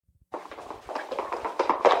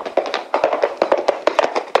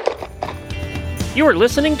You are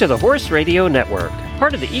listening to the Horse Radio Network,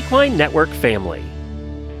 part of the Equine Network family.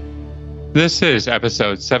 This is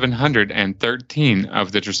episode 713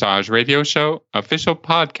 of the Dressage Radio Show, official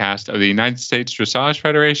podcast of the United States Dressage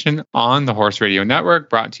Federation on the Horse Radio Network,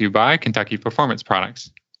 brought to you by Kentucky Performance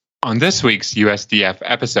Products. On this week's USDF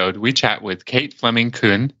episode, we chat with Kate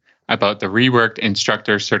Fleming-Kuhn about the reworked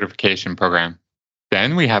instructor certification program.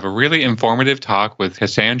 Then we have a really informative talk with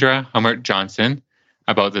Cassandra Hummert-Johnson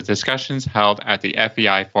about the discussions held at the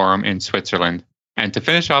FEI Forum in Switzerland. And to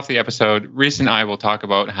finish off the episode, Reese and I will talk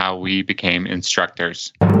about how we became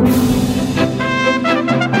instructors.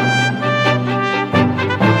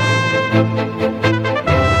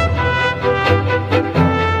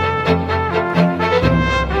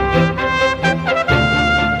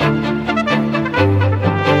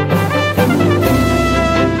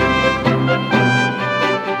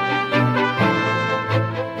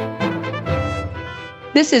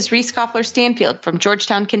 This is Reese Koffler-Stanfield from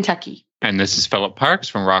Georgetown, Kentucky. And this is Philip Parks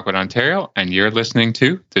from Rockwood, Ontario, and you're listening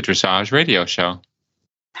to the Dressage Radio Show.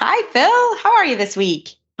 Hi, Phil. How are you this week?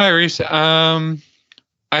 Hi, Reese. I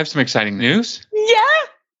have some exciting news. Yeah.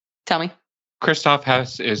 Tell me. Christoph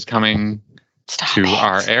Hess is coming to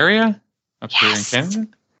our area up here in Canada.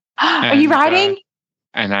 Are you riding?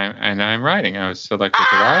 And I'm riding. I was selected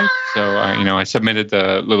to ride, so I submitted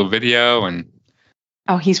the little video and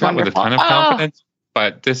he's wonderful with a ton of confidence.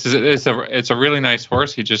 But it's a really nice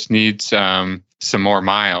horse. He just needs some more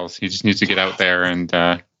miles. He just needs to get out there and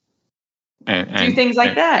do things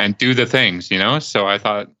like that and do the things, So I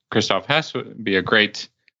thought Christoph Hess would be a great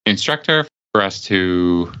instructor for us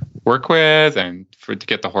to work with and to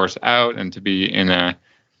get the horse out and to be in a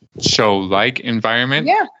show-like environment.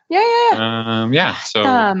 Yeah. So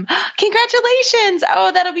congratulations!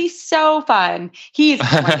 Oh, that'll be so fun. He's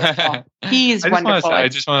wonderful. He's wonderful. I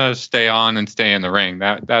just want to stay on and stay in the ring.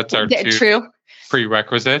 That's our two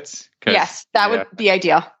prerequisites. Yes, that would be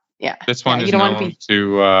ideal. Yeah. This one is known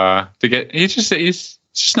to get. He's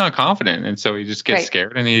just not confident, and so he just gets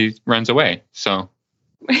scared and he runs away. So.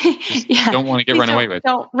 Don't want to get run away with.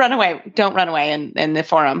 Don't run away in the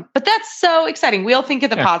forum. But that's so exciting. We'll think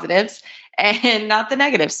of the positives and not the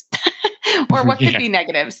negatives or what could be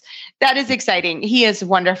negatives. That is exciting. He is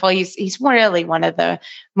wonderful. He's really one of the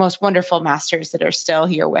most wonderful masters that are still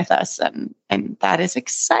here with us. And that is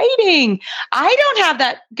exciting. I don't have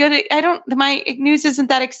that good. My news isn't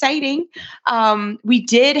that exciting. We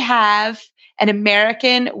did have an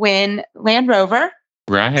American win Land Rover.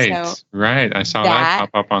 Right. I saw that pop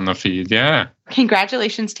up on the feed. Yeah.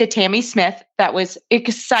 Congratulations to Tammy Smith. That was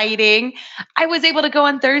exciting. I was able to go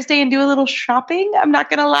on Thursday and do a little shopping. I'm not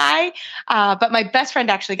going to lie. But my best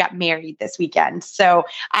friend actually got married this weekend. So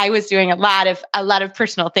I was doing a lot of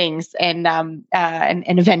personal things and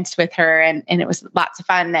events with her and it was lots of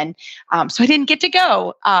fun. And so I didn't get to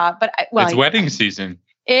go. It's wedding season.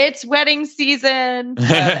 It's wedding season. So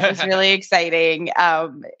that was really exciting. I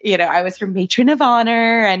was her matron of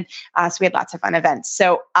honor and so we had lots of fun events.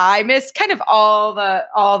 So I missed kind of all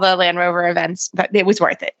the Land Rover events, but it was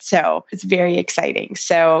worth it. So it's very exciting.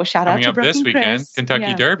 So shout out to Brooke this weekend, Chris.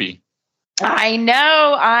 Kentucky Derby. I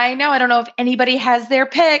know. I don't know if anybody has their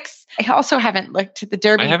picks. I also haven't looked at the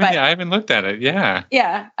Derby. I haven't looked at it. Yeah.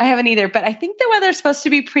 Yeah, I haven't either. But I think the weather's supposed to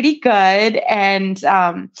be pretty good. And,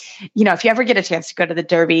 if you ever get a chance to go to the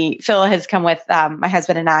Derby, Phil has come with my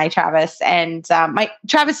husband and I, Travis. And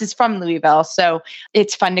Travis is from Louisville. So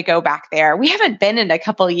it's fun to go back there. We haven't been in a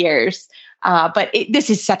couple of years. But this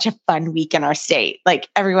is such a fun week in our state. Like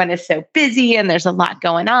everyone is so busy and there's a lot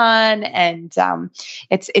going on. And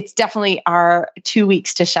it's definitely our 2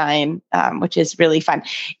 weeks to shine, which is really fun.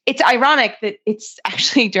 It's ironic that it's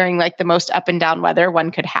actually during like the most up and down weather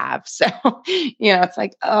one could have. So, it's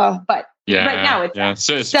like, but right now it's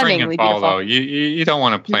so spring and fall, though. You don't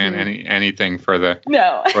want to plan anything for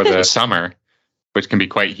the summer, which can be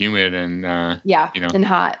quite humid and and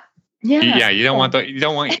hot. Yeah. You don't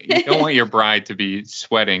want your bride to be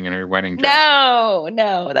sweating in her wedding dress.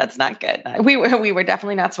 No, that's not good. We were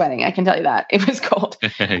definitely not sweating. I can tell you that it was cold.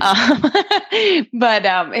 But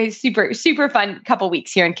it's super, super fun couple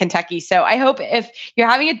weeks here in Kentucky. So I hope if you're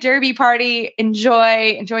having a Derby party,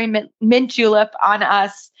 enjoy mint julep on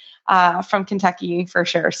us. From Kentucky for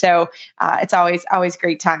sure. So it's always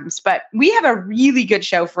great times. But we have a really good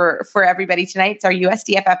show for everybody tonight. It's our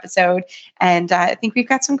USDF episode, and I think we've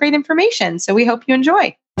got some great information. So we hope you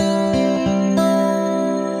enjoy.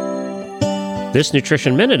 This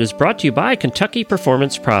Nutrition Minute is brought to you by Kentucky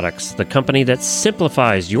Performance Products, the company that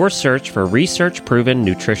simplifies your search for research-proven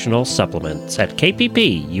nutritional supplements at kppusa.com.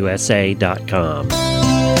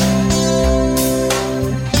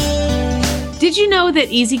 Did you know that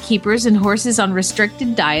easy keepers and horses on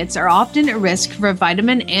restricted diets are often at risk for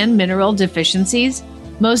vitamin and mineral deficiencies?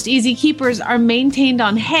 Most easy keepers are maintained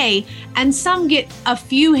on hay, and some get a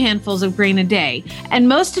few handfuls of grain a day, and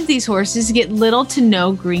most of these horses get little to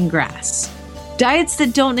no green grass. Diets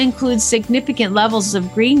that don't include significant levels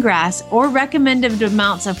of green grass or recommended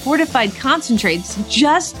amounts of fortified concentrates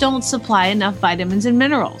just don't supply enough vitamins and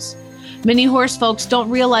minerals. Many horse folks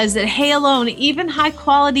don't realize that hay alone, even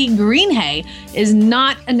high-quality green hay, is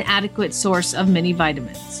not an adequate source of many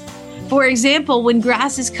vitamins. For example, when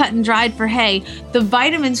grass is cut and dried for hay, the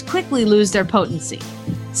vitamins quickly lose their potency.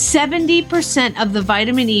 70% of the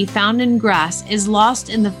vitamin E found in grass is lost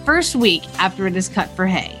in the first week after it is cut for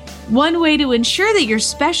hay. One way to ensure that your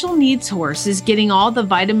special needs horse is getting all the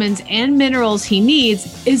vitamins and minerals he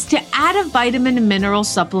needs is to add a vitamin and mineral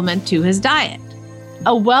supplement to his diet.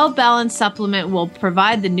 A well-balanced supplement will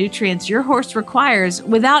provide the nutrients your horse requires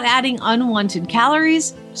without adding unwanted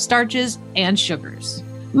calories, starches, and sugars.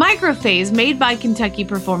 Microphase, made by Kentucky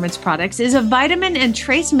Performance Products, is a vitamin and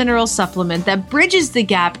trace mineral supplement that bridges the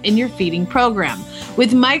gap in your feeding program.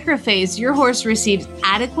 With Microphase, your horse receives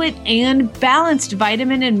adequate and balanced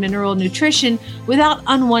vitamin and mineral nutrition without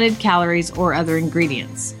unwanted calories or other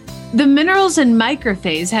ingredients. The minerals in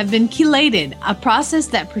Microphase have been chelated, a process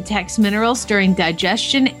that protects minerals during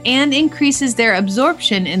digestion and increases their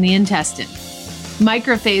absorption in the intestine.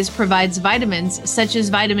 Microphase provides vitamins, such as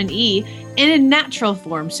vitamin E, in a natural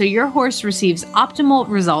form, so your horse receives optimal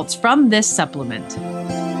results from this supplement.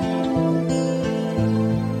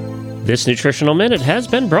 This Nutritional Minute has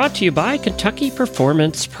been brought to you by Kentucky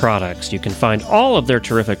Performance Products. You can find all of their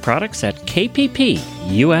terrific products at kppusa.com.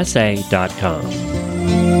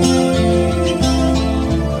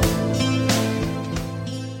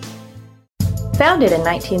 Founded in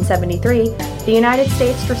 1973, the United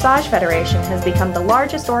States Dressage Federation has become the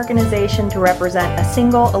largest organization to represent a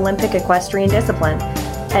single Olympic equestrian discipline.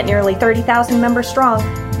 At nearly 30,000 members strong,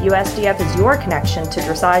 USDF is your connection to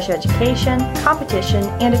dressage education, competition,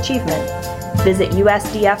 and achievement. Visit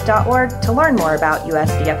usdf.org to learn more about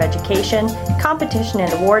USDF education, competition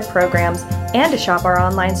and award programs, and to shop our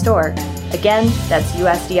online store. Again, that's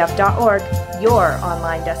usdf.org, your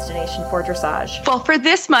online destination for dressage. Well, for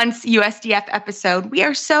this month's USDF episode, we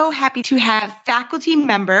are so happy to have faculty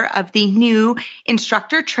member of the new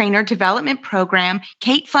Instructor Trainer Development Program,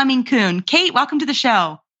 Kate Fleming-Kuhn. Kate, welcome to the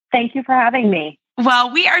show. Thank you for having me.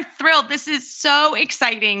 Well, we are thrilled. This is so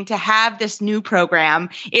exciting to have this new program.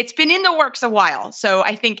 It's been in the works a while, so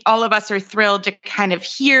I think all of us are thrilled to kind of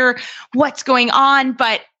hear what's going on.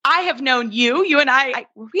 But I have known you and I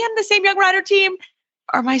were we on the same Young Rider team?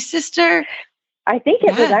 Or my sister? I think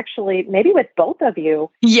it was actually maybe with both of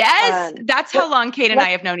you. Yes, that's how long Kate and I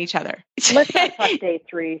have known each other. Let's not talk day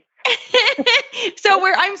 3. So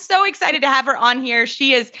I'm so excited to have her on here.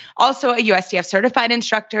 She is also a USDF certified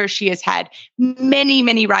instructor. She has had many,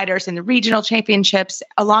 many riders in the regional championships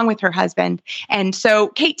along with her husband. And so,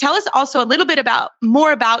 Kate, tell us also a little bit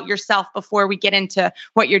more about yourself before we get into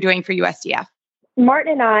what you're doing for USDF.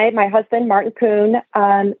 Martin and I, my husband, Martin Kuhn,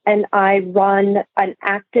 and I run an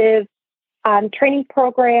active training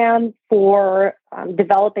program for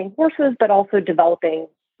developing horses, but also developing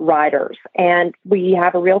riders. And we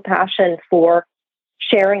have a real passion for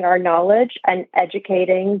sharing our knowledge and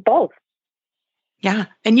educating both. Yeah.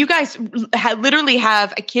 And you guys literally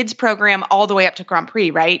have a kids program all the way up to Grand Prix,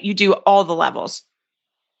 right? You do all the levels.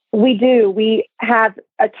 We do. We have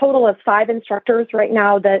a total of 5 instructors right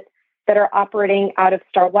now that are operating out of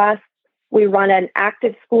Star West. We run an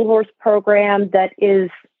active school horse program that is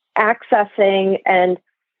accessing and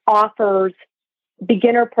offers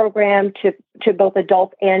beginner program to both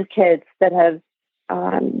adults and kids that have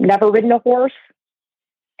never ridden a horse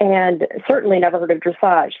and certainly never heard of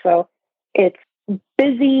dressage. So it's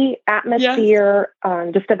busy atmosphere,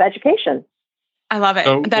 just of education. I love it.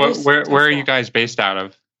 So where are you guys based out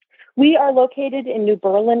of? We are located in New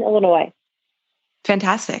Berlin, Illinois.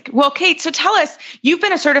 Fantastic. Well, Kate, so tell us, you've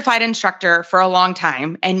been a certified instructor for a long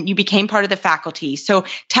time and you became part of the faculty. So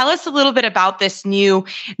tell us a little bit about this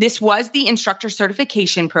was the instructor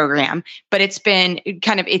certification program, but it's been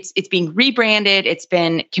it's being rebranded. It's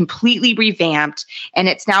been completely revamped and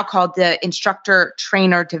it's now called the Instructor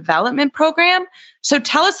Trainer Development Program. So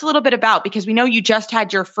tell us a little bit about, because we know you just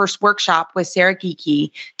had your first workshop with Sarah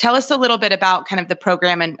Geeky. Tell us a little bit about kind of the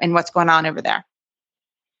program and what's going on over there.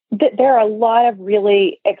 There are a lot of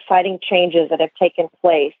really exciting changes that have taken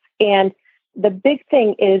place. And the big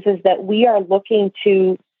thing is that we are looking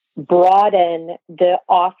to broaden the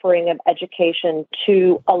offering of education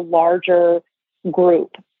to a larger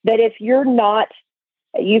group. That if you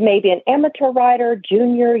may be an amateur rider,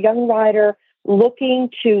 junior, young rider, looking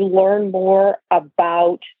to learn more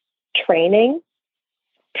about training,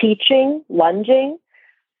 teaching, lunging,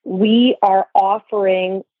 we are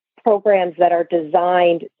offering programs that are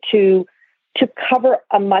designed to cover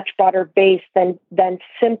a much broader base than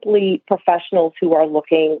simply professionals who are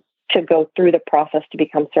looking to go through the process to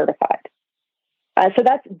become certified. So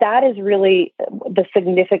that is really the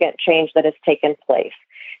significant change that has taken place.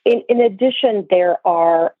 In addition, there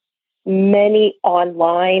are many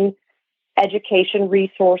online education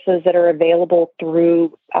resources that are available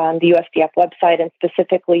through the USDF website and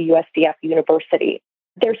specifically USDF University.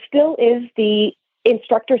 There still is the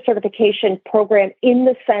instructor certification program in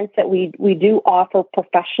the sense that we do offer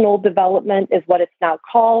professional development is what it's now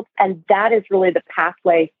called. And that is really the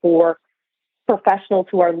pathway for professionals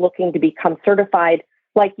who are looking to become certified,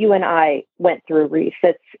 like you and I went through, Reese.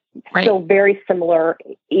 It's still very similar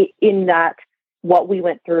in that what we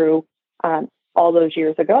went through all those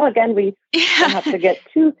years ago. Again, we don't have to get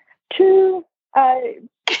too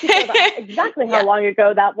exactly how long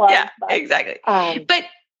ago that was. Yeah, exactly. But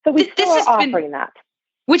so we still are offering that.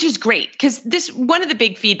 Which is great, because one of the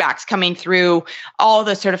big feedbacks coming through all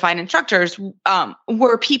the certified instructors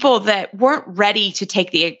were people that weren't ready to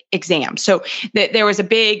take the exam. So there was a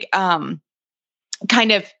big kind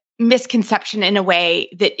of misconception in a way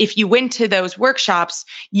that if you went to those workshops,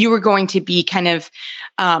 you were going to be kind of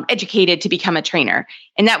educated to become a trainer.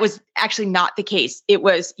 And that was actually not the case. It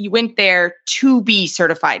was, you went there to be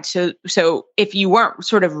certified. So if you weren't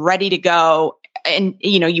sort of ready to go and,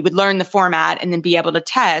 you would learn the format and then be able to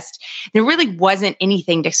test, there really wasn't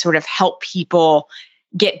anything to sort of help people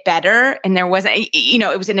get better. And there wasn't,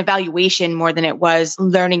 it was an evaluation more than it was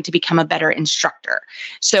learning to become a better instructor.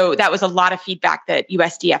 So that was a lot of feedback that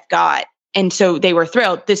USDF got. And so they were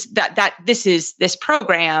thrilled. This is this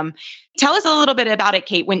program. Tell us a little bit about it,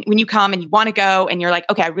 Kate. When you come and you want to go and you're like,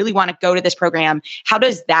 okay, I really want to go to this program. How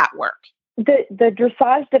does that work? The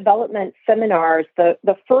dressage development seminars,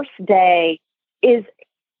 the first day is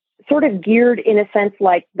sort of geared in a sense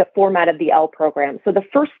like the format of the L program. So the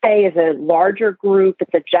first day is a larger group.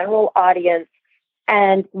 It's a general audience,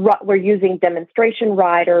 and we're using demonstration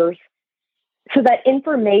riders so that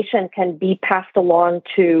information can be passed along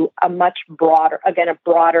to a much broader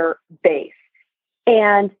base.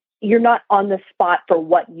 And you're not on the spot for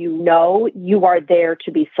what you know. You are there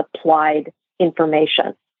to be supplied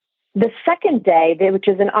information. The second day, which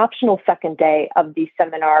is an optional second day of these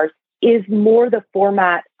seminars, is more the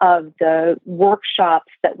format of the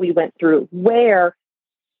workshops that we went through, where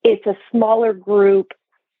it's a smaller group,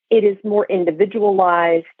 it is more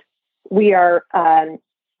individualized. We are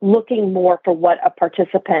looking more for what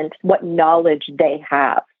knowledge they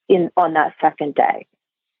have on that second day.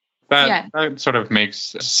 That sort of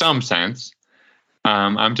makes some sense.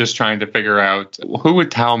 I'm just trying to figure out who would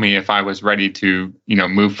tell me if I was ready to,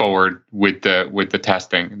 move forward with the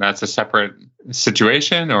testing. That's a separate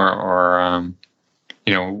situation, or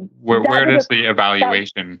where does the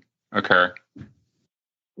evaluation occur?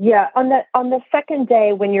 Yeah, on the second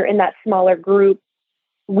day, when you're in that smaller group,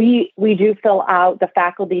 we do fill out. The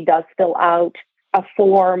faculty does fill out a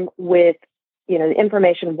form with the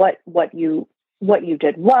information what you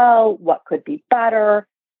did well, what could be better,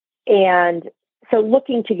 and so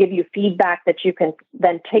looking to give you feedback that you can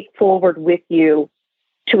then take forward with you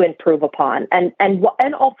to improve upon, and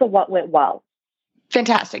also what went well.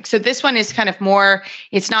 Fantastic. So this one is kind of more,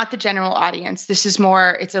 it's not the general audience. This is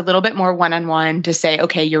more, it's a little bit more one-on-one to say,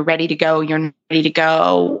 okay, you're ready to go, you're not ready to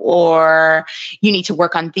go, or you need to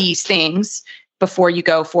work on these things before you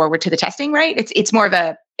go forward to the testing, right? It's more of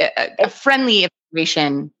a friendly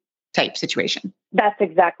evaluation type situation. That's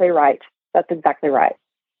exactly right.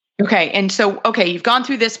 Okay. And so, you've gone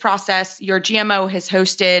through this process. Your GMO has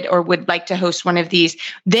hosted or would like to host one of these.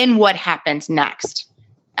 Then what happens next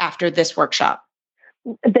after this workshop?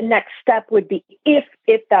 The next step would be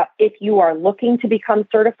if you are looking to become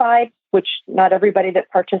certified, which not everybody that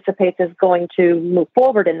participates is going to move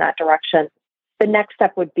forward in that direction. The next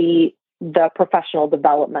step would be the professional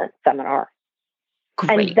development seminar.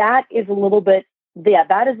 Great. And that is a little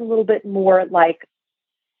bit more like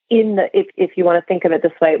if you want to think of it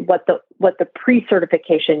this way, what the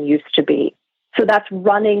pre-certification used to be. So that's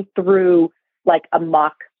running through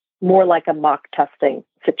more like a mock testing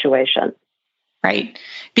situation. Right.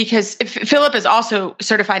 Because Philip is also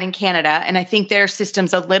certified in Canada, and I think their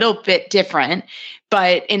system's a little bit different.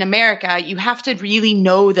 But in America, you have to really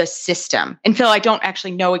know the system. And Phil, I don't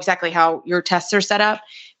actually know exactly how your tests are set up,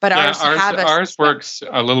 but ours works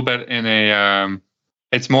a little bit in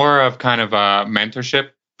it's more of kind of a mentorship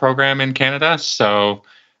program in Canada. So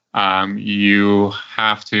you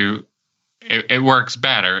have to it works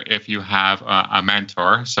better if you have a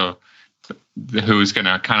mentor, so who's going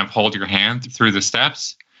to kind of hold your hand through the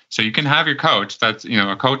steps. So you can have your coach. That's,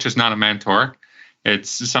 a coach is not a mentor. It's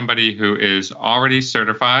somebody who is already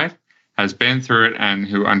certified, has been through it, and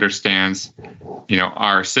who understands,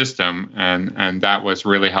 our system. And that was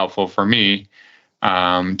really helpful for me.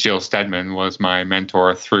 Jill Stedman was my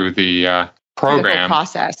mentor through the program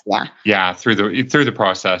process. Yeah, through the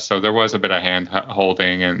process. So there was a bit of hand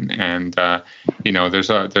holding, and there's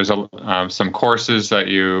some courses that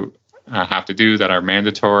you have to do that are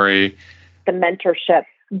mandatory. The mentorship.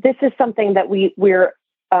 This is something that we're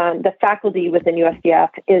the faculty within USDF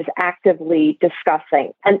is actively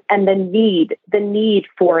discussing, and the need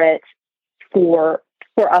for it for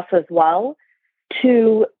us as well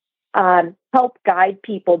to help guide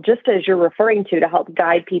people, just as you're referring to help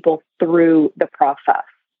guide people through the process.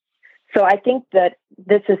 So I think that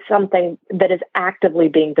this is something that is actively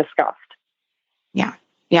being discussed.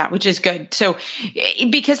 Yeah, which is good. So,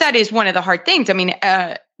 because that is one of the hard things. I mean,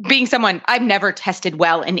 being someone, I've never tested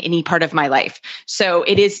well in any part of my life. So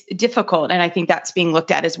it is difficult. And I think that's being looked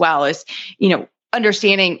at as well as,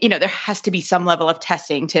 understanding, there has to be some level of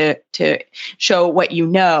testing to show what you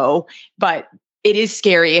know, but it is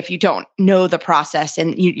scary if you don't know the process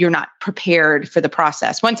and you're not prepared for the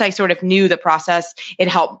process. Once I sort of knew the process, it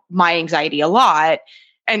helped my anxiety a lot.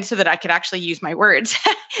 And so that I could actually use my words.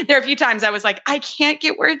 There are a few times I was like, I can't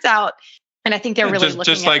get words out. And I think they're really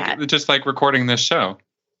looking at that. Just like recording this show.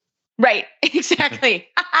 Right. Exactly.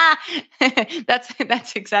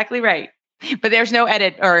 That's exactly right. But there's no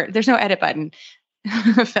edit button,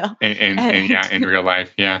 Phil. In real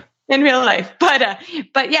life. Yeah. In real life.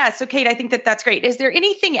 But yeah, so Kate, I think that's great. Is there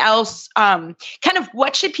anything else, kind of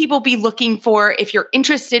what should people be looking for if you're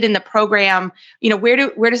interested in the program?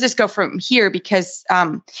 Where does this go from here? Because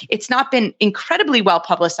it's not been incredibly well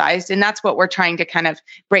publicized, and that's what we're trying to kind of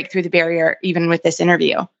break through the barrier, even with this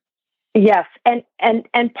interview. Yes. And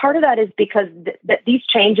part of that is because these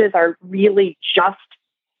changes are really just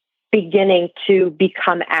beginning to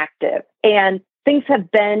become active, and things have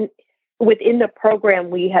been within the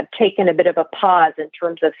program. We have taken a bit of a pause in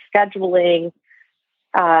terms of scheduling,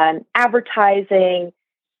 advertising,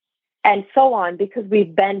 and so on, because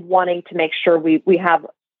we've been wanting to make sure we have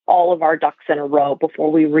all of our ducks in a row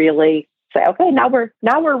before we really say, okay, now we're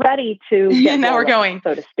ready to get now we're going,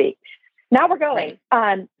 so to speak. Now we're going.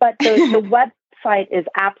 But the website is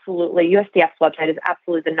absolutely, USDF's website is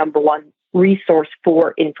absolutely the number one resource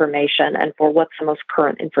for information and for what's the most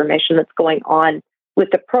current information that's going on with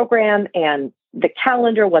the program and the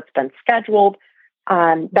calendar, what's been scheduled.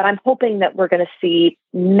 But I'm hoping that we're going to see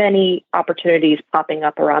many opportunities popping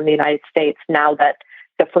up around the United States now that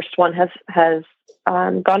the first one has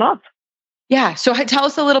gone off. Yeah. So tell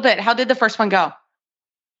us a little bit. How did the first one go?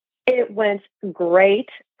 It went great.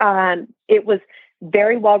 It was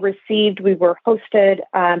very well received. We were hosted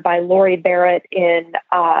by Lori Barrett in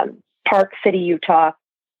Park City, Utah,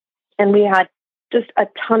 and we had just a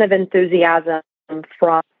ton of enthusiasm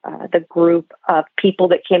from the group of people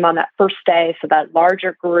that came on that first day. So that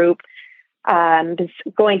larger group, I'm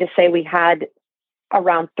going to say we had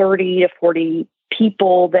around 30 to 40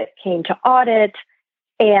 people that came to audit,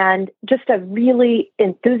 and just a really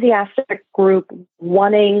enthusiastic group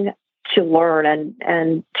wanting to learn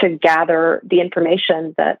and to gather the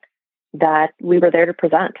information that we were there to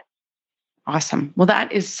present. Awesome. Well,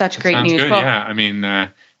 that is such great news. Good. Well, yeah. I mean,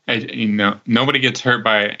 nobody gets hurt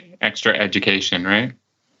by extra education, right?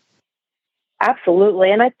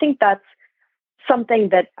 Absolutely. And I think that's something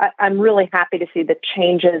that I'm really happy to see, the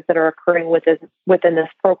changes that are occurring within this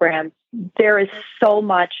program. There is so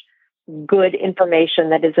much good information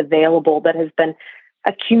that is available that has been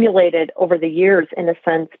accumulated over the years, in a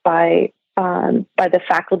sense, by the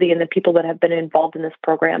faculty and the people that have been involved in this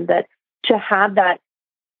program, that to have that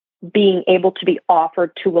being able to be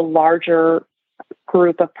offered to a larger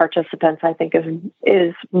group of participants, I think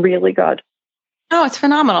is really good. Oh, it's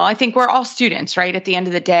phenomenal. I think we're all students, right? At the end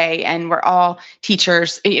of the day, and we're all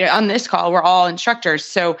teachers. On this call, we're all instructors.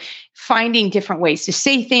 So finding different ways to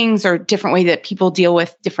say things, or different way that people deal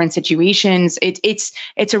with different situations, it's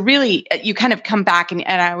a really, you kind of come back and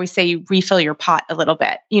I always say you refill your pot a little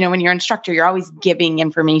bit. When you're an instructor, you're always giving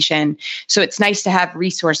information. So it's nice to have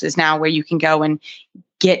resources now where you can go and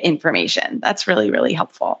get information. That's really, really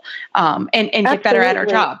helpful. And get better at our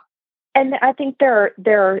job. And I think there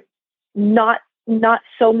are not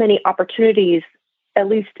so many opportunities, at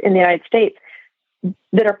least in the United States,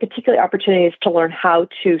 that are particularly opportunities to learn how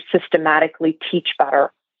to systematically teach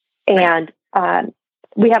better. And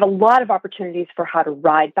we have a lot of opportunities for how to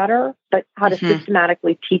ride better, but how to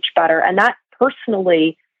systematically teach better. And that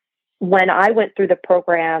personally when I went through the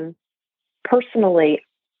program personally,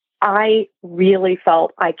 I really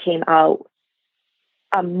felt I came out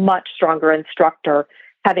a much stronger instructor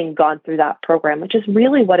having gone through that program, which is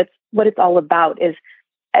really what it's all about, is,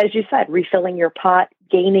 as you said, refilling your pot,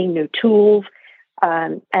 gaining new tools,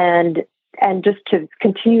 and just to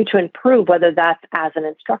continue to improve, whether that's as an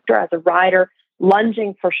instructor, as a rider,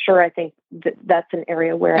 lunging for sure. I think that's an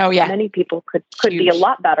area where many people could be a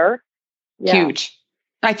lot better. Yeah. Huge.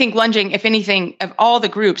 I think lunging, if anything, of all the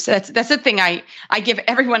groups, that's the thing I give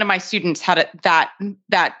every one of my students that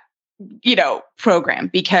program,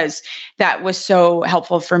 because that was so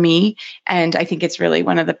helpful for me. And I think it's really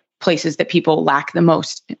one of the places that people lack the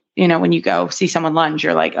most. When you go see someone lunge,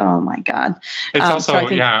 you're like, oh my God. It's also,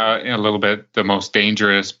 a little bit the most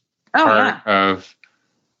dangerous part of,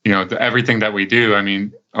 everything that we do. I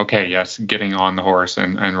mean, okay, yes, getting on the horse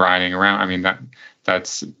and riding around. I mean,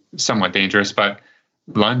 that's somewhat dangerous, but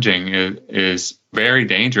lunging is very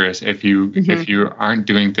dangerous if you aren't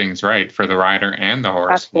doing thing right for the rider and the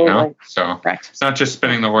horse. Absolutely. So Correct. It's not just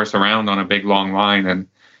spinning the horse around on a big long line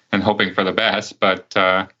and hoping for the best, but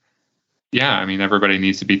everybody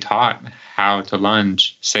needs to be taught how to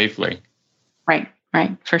lunge safely. Right.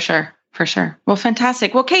 For sure. Well,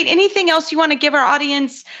 fantastic. Well, Kate, anything else you want to give our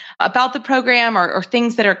audience about the program or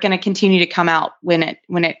things that are going to continue to come out when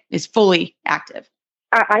it is fully active?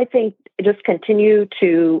 I think just continue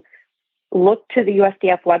to look to the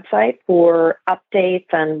USDF website for updates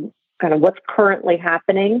and kind of what's currently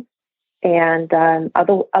happening. And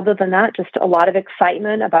other than that, just a lot of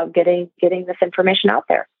excitement about getting this information out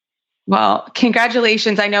there. Well,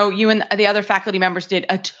 congratulations. I know you and the other faculty members did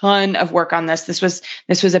a ton of work on this. This was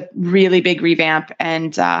a really big revamp,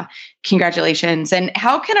 and congratulations. And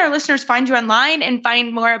how can our listeners find you online and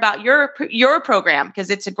find more about your program? Because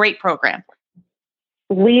it's a great program.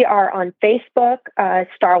 We are on Facebook,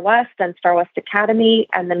 Star West and Star West Academy.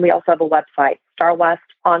 And then we also have a website,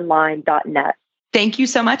 starwestonline.net. Thank you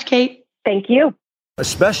so much, Kate. Thank you.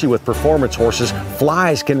 Especially with performance horses,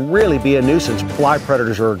 flies can really be a nuisance. Fly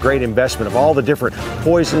predators are a great investment of all the different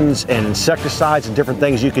poisons and insecticides and different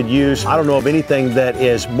things you could use. I don't know of anything that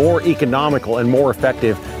is more economical and more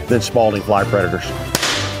effective than Spalding fly predators.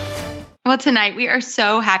 Well, tonight we are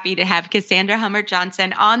so happy to have Cassandra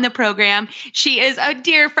Hummer-Johnson on the program. She is a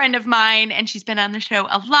dear friend of mine, and she's been on the show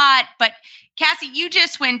a lot. But Cassie, you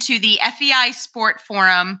just went to the FEI Sport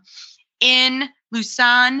Forum in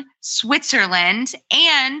Lausanne, Switzerland,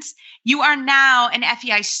 and you are now an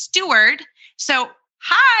FEI steward. So,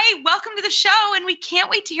 hi, welcome to the show, and we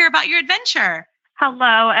can't wait to hear about your adventure.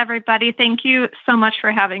 Hello, everybody. Thank you so much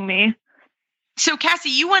for having me. So, Cassie,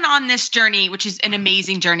 you went on this journey, which is an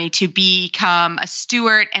amazing journey, to become a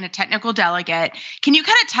steward and a technical delegate. Can you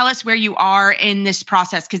kind of tell us where you are in this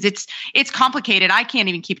process? Because it's complicated. I can't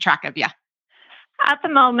even keep track of you. At the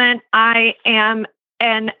moment, I am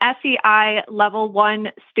an FEI Level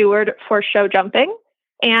 1 steward for show jumping,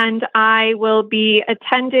 and I will be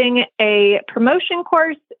attending a promotion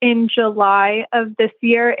course in July of this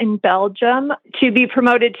year in Belgium to be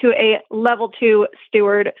promoted to a Level 2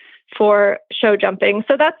 steward for show jumping.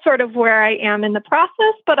 So that's sort of where I am in the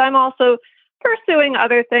process, but I'm also pursuing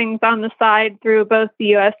other things on the side through both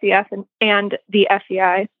the USDF and the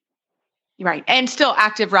FEI. Right. And still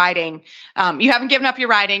active riding. You haven't given up your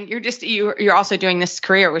riding. You're also doing this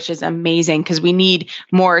career, which is amazing because we need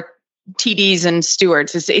more TDs and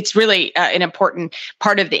stewards. It's really an important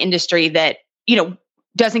part of the industry that,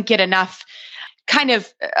 doesn't get enough kind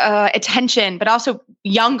of attention, but also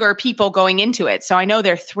younger people going into it. So I know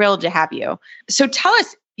they're thrilled to have you. So tell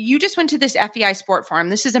us, you just went to this FEI Sport Forum.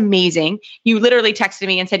 This is amazing. You literally texted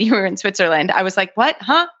me and said you were in Switzerland. I was like, what?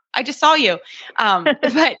 Huh? I just saw you.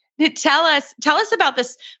 But tell us about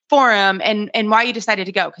this forum and why you decided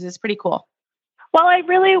to go, because it's pretty cool. Well, I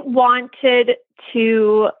really wanted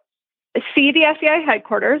to see the FEI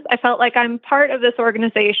headquarters. I felt like I'm part of this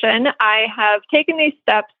organization. I have taken these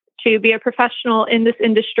steps to be a professional in this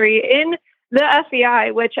industry in the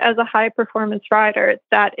FEI, which as a high performance rider,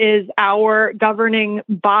 that is our governing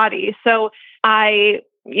body. So I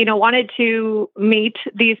wanted to meet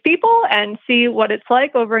these people and see what it's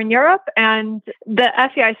like over in Europe. And the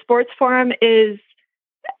FEI Sports Forum is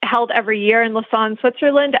held every year in Lausanne,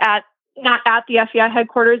 Switzerland, not at the FEI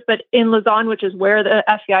headquarters, but in Lausanne, which is where the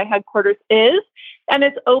FEI headquarters is. And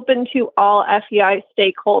it's open to all FEI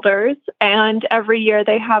stakeholders. And every year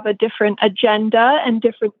they have a different agenda and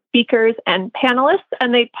different speakers and panelists,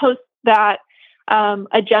 and they post that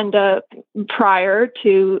agenda prior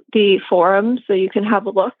to the forum, so you can have a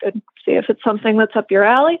look and see if it's something that's up your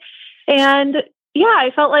alley. And yeah,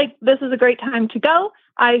 I felt like this is a great time to go.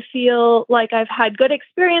 I feel like I've had good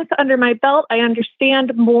experience under my belt. I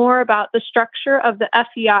understand more about the structure of the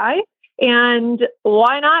FEI. And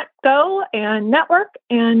why not go and network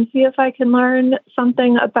and see if I can learn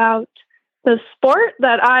something about the sport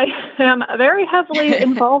that I am very heavily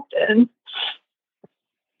involved in.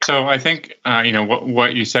 So I think,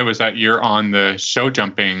 what you said was that you're on the show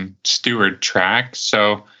jumping steward track.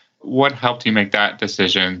 So what helped you make that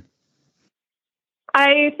decision?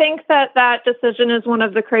 I think that decision is one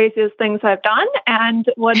of the craziest things I've done, and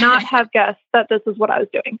would not have guessed that this is what I was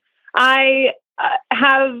doing. I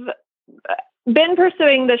have been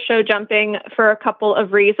pursuing the show jumping for a couple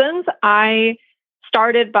of reasons. I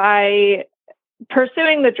started by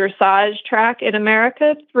pursuing the dressage track in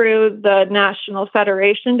America through the National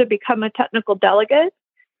Federation to become a technical delegate.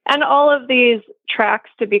 And all of these tracks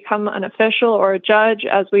to become an official or a judge,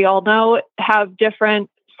 as we all know, have different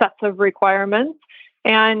sets of requirements.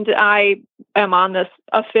 And I am on this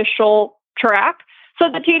official track.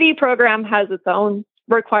 So the TD program has its own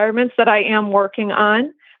requirements that I am working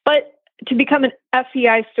on. But to become an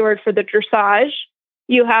FEI steward for the dressage,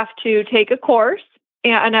 you have to take a course,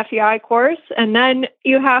 an FEI course, and then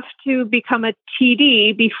you have to become a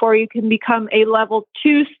TD before you can become a level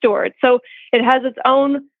 2 steward. So it has its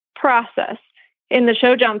own process. In the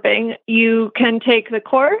show jumping, you can take the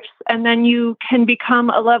course and then you can become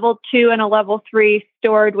a level 2 and a level 3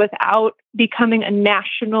 steward without becoming a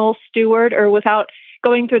national steward or without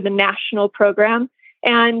going through the national program.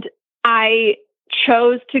 And I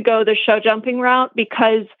chose to go the show jumping route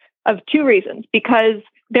because of 2 reasons. Because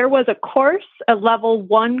there was a course, a level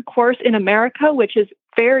 1 course in America, which is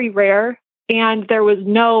very rare. And there was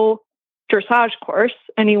no dressage course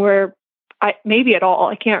anywhere, maybe at all.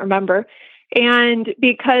 I can't remember. And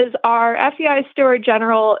because our FEI Steward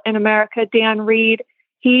General in America, Dan Reed,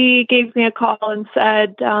 he gave me a call and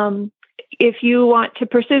said, if you want to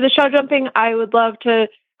pursue the show jumping, I would love to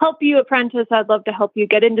help you apprentice. I'd love to help you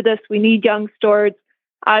get into this. We need young stewards.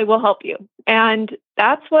 I will help you. And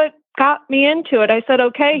that's what got me into it. I said,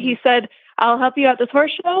 okay. He said, I'll help you at this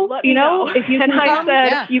horse show. If you can. I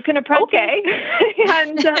said, you can apprentice. Okay.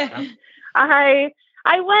 And I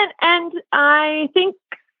went, and I think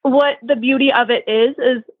what the beauty of it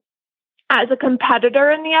is as a competitor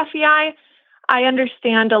in the FEI, I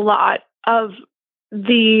understand a lot of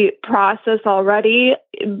the process already,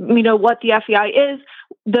 what the FEI is,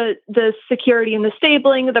 the security and the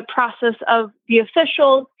stabling, the process of the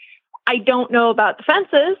officials. I don't know about the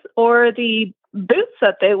fences or the boots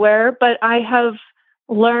that they wear, but I have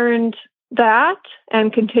learned that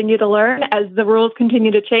and continue to learn as the rules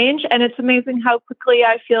continue to change. And it's amazing how quickly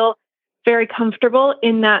I feel very comfortable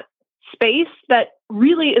in that space that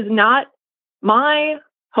really is not my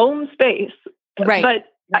home space. Right. But,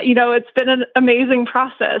 it's been an amazing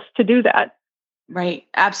process to do that. Right.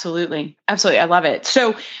 Absolutely. Absolutely. I love it.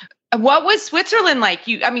 So what was Switzerland like?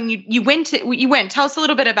 You went. Tell us a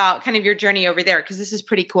little bit about kind of your journey over there, because this is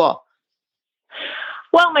pretty cool.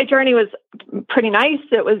 Well, my journey was pretty nice.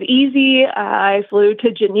 It was easy. I flew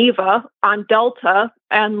to Geneva on Delta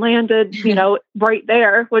and landed, right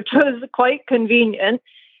there, which was quite convenient.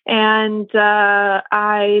 And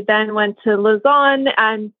I then went to Lausanne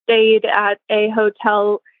and stayed at a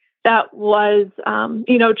hotel that was,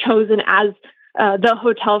 chosen as the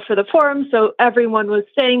hotel for the forum. So everyone was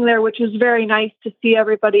staying there, which was very nice to see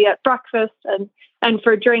everybody at breakfast and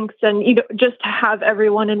for drinks, and just to have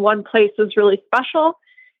everyone in one place was really special.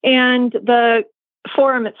 And the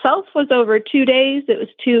forum itself was over 2 days. It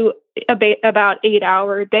was about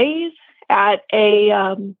 8-hour days at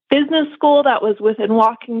a business school that was within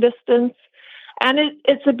walking distance. And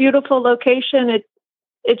it's a beautiful location.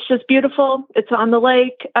 It's just beautiful. It's on the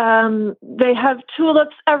lake. They have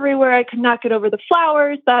tulips everywhere. I could not get over the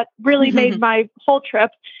flowers. That really made my whole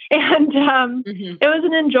trip. And it was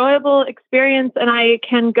an enjoyable experience. And I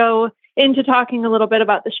can go into talking a little bit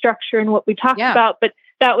about the structure and what we talked about, but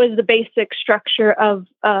that was the basic structure of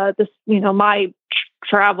this, my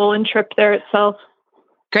travel and trip there itself.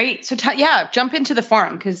 Great. So jump into the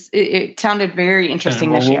forum, because it sounded very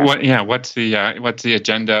interesting this year. What's the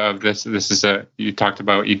agenda of this? This is you talked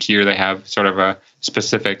about each year they have sort of a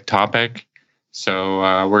specific topic.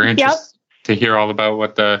 So we're interested to hear all about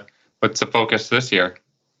what's the focus this year.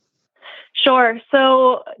 Sure.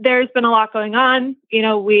 So there's been a lot going on.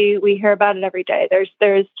 We hear about it every day.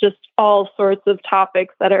 There's just all sorts of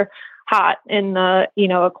topics that are hot in the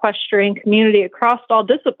equestrian community across all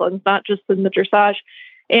disciplines, not just in the dressage.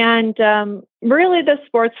 And really, the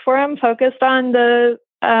sports forum focused on the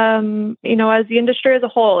as the industry as a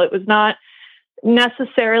whole. It was not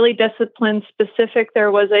necessarily discipline specific. There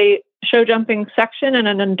was a show jumping section and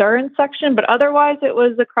an endurance section, but otherwise it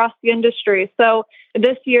was across the industry. So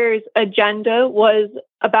this year's agenda was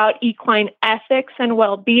about equine ethics and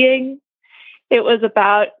well-being. It was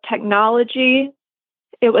about technology.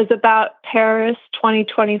 It was about Paris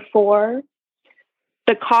 2024,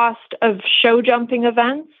 the cost of show jumping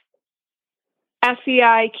events,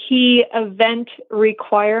 FEI key event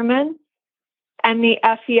requirements, and the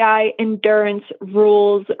FEI endurance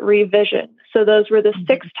rules revision. So those were the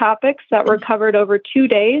 6 topics that were covered over 2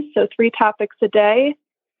 days, so 3 topics a day.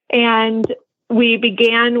 And we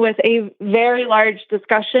began with a very large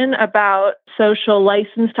discussion about social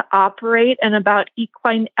license to operate and about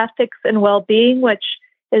equine ethics and well-being, which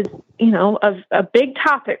is, a big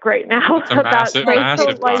topic right now. It's a massive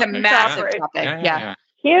topic. Yeah.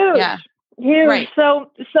 Huge. Yeah. Huge. Right. So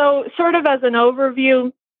sort of as an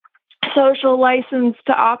overview, social license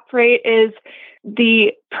to operate is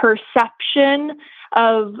the perception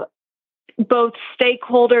of both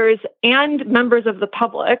stakeholders and members of the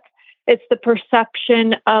public. It's the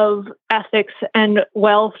perception of ethics and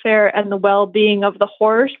welfare and the well-being of the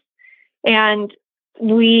horse. And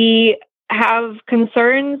we have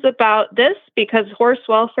concerns about this because horse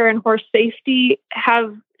welfare and horse safety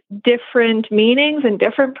have different meanings and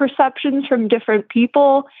different perceptions from different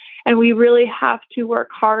people. And we really have to work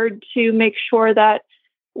hard to make sure that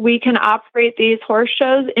we can operate these horse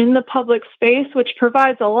shows in the public space, which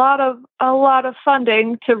provides a lot of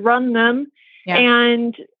funding to run them,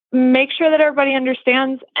 and make sure that everybody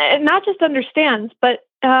understands, and not just understands, but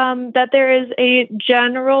that there is a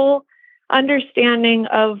general understanding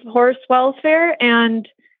of horse welfare and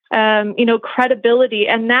credibility.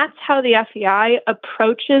 And that's how the FEI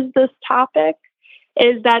approaches this topic,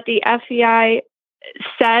 is that the FEI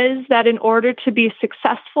says that in order to be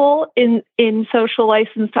successful in social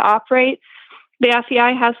license to operate, the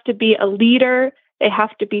FEI has to be a leader, they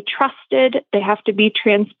have to be trusted, they have to be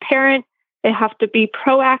transparent, they have to be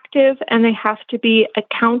proactive, and they have to be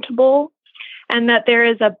accountable, and that there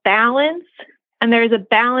is a balance. And there's a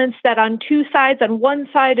balance that on 2 sides. On one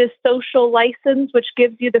side is social license, which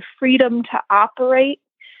gives you the freedom to operate.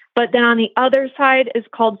 But then on the other side is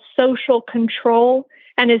called social control.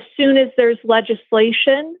 And as soon as there's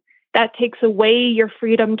legislation, that takes away your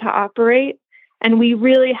freedom to operate. And we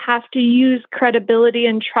really have to use credibility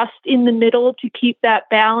and trust in the middle to keep that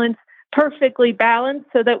balance perfectly balanced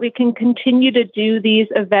so that we can continue to do these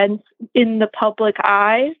events in the public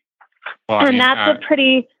eye. Well, that's a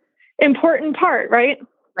pretty important part, right?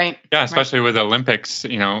 Right. Yeah, especially with Olympics,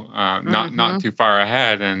 not too far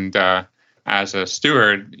ahead. And as a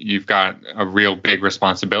steward, you've got a real big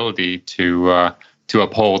responsibility to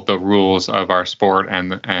uphold the rules of our sport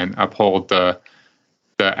and uphold the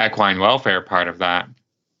equine welfare part of that.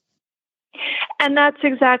 And that's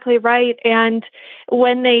exactly right. And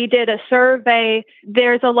when they did a survey,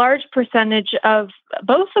 there's a large percentage of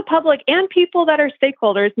both the public and people that are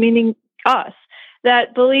stakeholders, meaning us,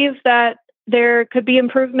 that believe that there could be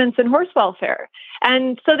improvements in horse welfare.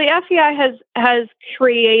 And so the FEI has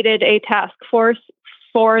created a task force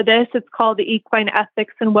for this. It's called the Equine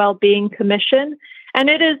Ethics and Wellbeing Commission. And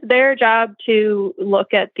it is their job to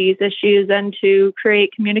look at these issues and to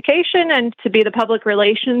create communication and to be the public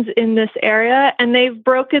relations in this area. And they've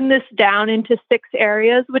broken this down into 6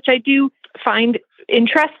 areas, which I do find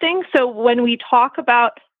interesting. So when we talk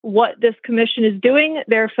about what this commission is doing,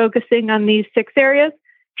 they're focusing on these 6 areas: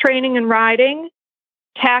 training and riding,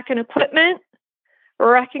 tack and equipment,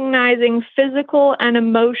 recognizing physical and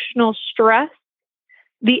emotional stress,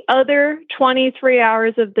 the other 23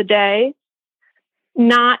 hours of the day,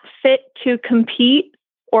 not fit to compete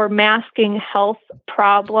or masking health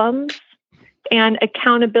problems, and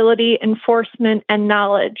accountability, enforcement, and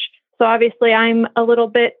knowledge. So obviously I'm a little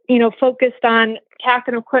bit, focused on tack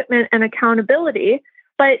and equipment and accountability.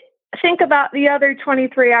 But think about the other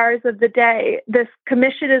 23 hours of the day. This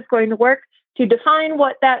commission is going to work to define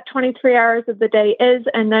what that 23 hours of the day is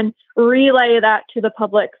and then relay that to the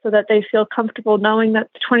public so that they feel comfortable knowing that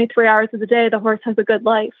 23 hours of the day, the horse has a good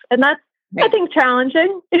life. And that's, I think,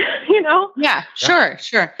 challenging, Yeah, sure.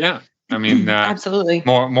 Yeah. I mean, absolutely.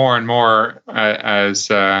 More and more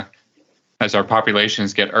as our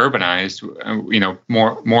populations get urbanized,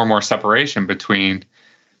 more and more separation between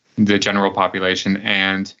the general population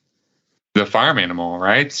and the farm animal,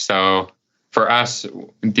 right? So for us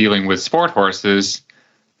dealing with sport horses,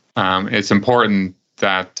 it's important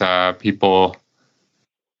that people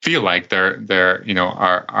feel like they're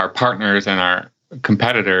our partners and our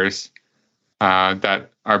competitors that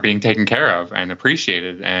are being taken care of and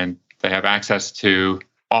appreciated, and they have access to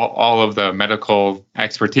all of the medical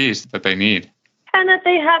expertise that they need. and that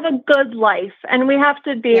they have a good life. And we have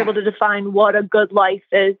to be able to define what a good life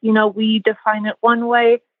is. You know, we define it one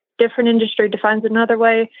way, different industry defines it another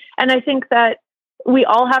way. And I think that we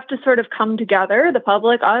all have to sort of come together, the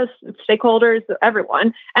public, us, stakeholders,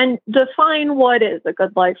 everyone, and define what is a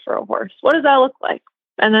good life for a horse. What does that look like?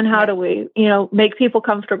 And then how do we, you know, make people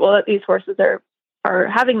comfortable that these horses are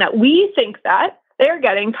having that? We think that they're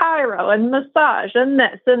getting chiro and massage and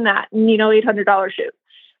this and that and, you know, $800 shoes.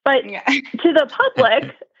 But to the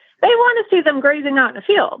public, they want to see them grazing out in a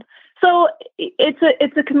field. So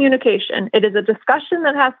it's a communication. It is a discussion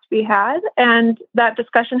that has to be had, and that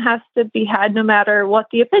discussion has to be had no matter what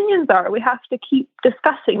the opinions are. We have to keep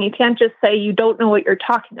discussing. You can't just say you don't know what you're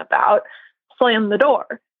talking about, slam the door.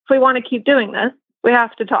 If we want to keep doing this, we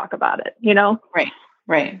have to talk about it, you know?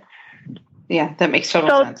 Right. Yeah, that makes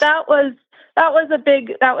total sense. So that was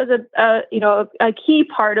a key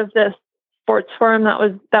part of this sports forum.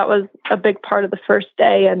 That was a big part of the first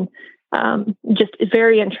day, and just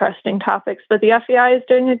very interesting topics. But the FEI is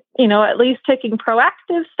doing it, you know, at least taking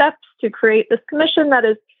proactive steps to create this commission that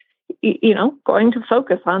is, you know, going to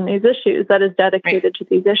focus on these issues, that is dedicated to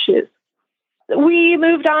these issues. We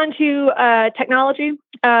moved on to technology.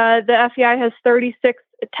 The FEI has 36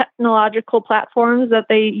 technological platforms that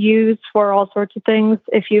they use for all sorts of things.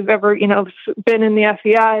 If you've ever, you know, been in the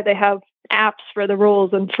FEI, they have apps for the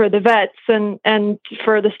rules and for the vets and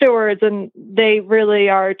for the stewards, and they really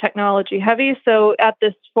are technology heavy. So at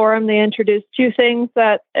this forum, they introduced two things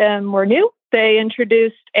that were new. They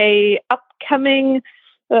introduced a upcoming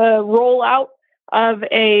rollout of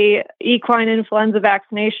a equine influenza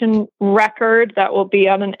vaccination record that will be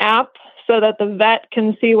on an app, so that the vet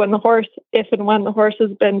can see when the horse, if and when the horse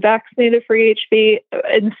has been vaccinated for EHV,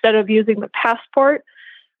 instead of using the passport,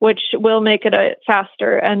 which will make it a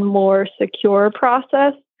faster and more secure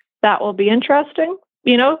process. That will be interesting,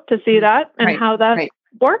 you know, to see that and how that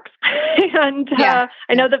works. And I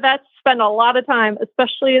know the vets spend a lot of time,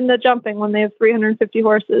 especially in the jumping, when they have 350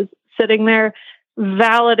 horses sitting there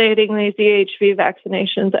validating these EHV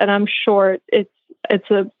vaccinations. And I'm sure it's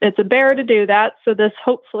a bear to do that. So this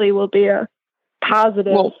hopefully will be a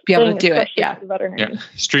positive. We'll be able to do it.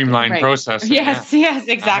 Streamlined process. Yes,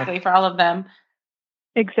 exactly. For all of them.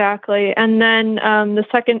 Exactly. And then the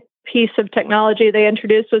second piece of technology they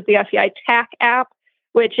introduced was the FEI TAC app,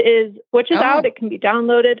 which is out. It can be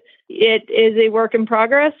downloaded. It is a work in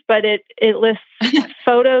progress, but it lists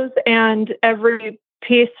photos and every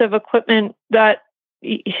piece of equipment that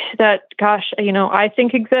gosh, you know, I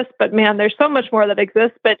think exists, but man, there's so much more that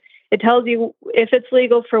exists. But it tells you if it's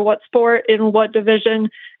legal for what sport, in what division,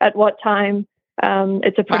 at what time.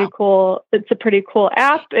 It's a pretty cool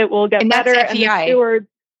app. It will get better. That's FEI. And the stewards,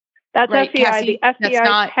 that's FEI, Cassie, the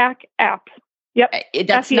FEI TAC app. Yep.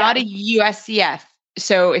 That's FEI. not a USCF.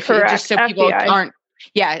 So if Correct. Just so people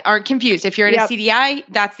FEI. aren't confused. If you're in a CDI,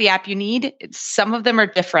 that's the app you need. Some of them are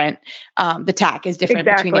different. The TAC is different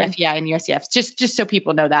between the FEI and USCFs. Just so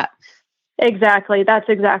people know that. Exactly. That's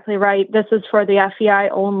exactly right. This is for the FEI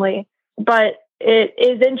only. But it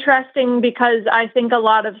is interesting because I think a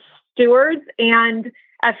lot of stewards and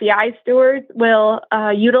FEI stewards will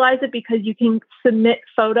utilize it because you can submit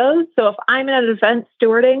photos. So if I'm at an event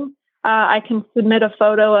stewarding, I can submit a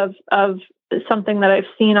photo of something that I've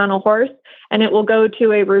seen on a horse, and it will go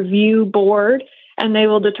to a review board, and they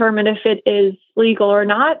will determine if it is legal or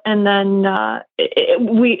not. And then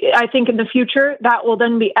I think in the future that will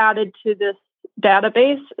then be added to this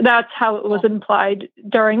database. That's how it was implied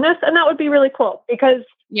during this, and that would be really cool because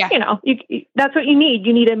you know that's what you need.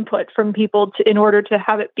 You need input from people in order to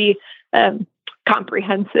have it be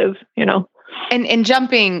comprehensive. You know. And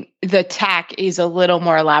jumping, the TAC is a little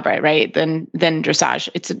more elaborate, right? Than dressage.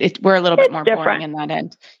 We're a little bit more different. boring in that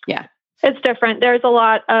end. Yeah, it's different. There's a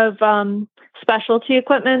lot of specialty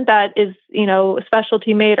equipment that is, you know,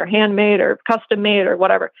 specialty made or handmade or custom made or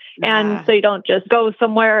whatever. And so you don't just go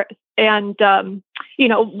somewhere and you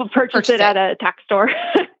know, purchase it at a tack store.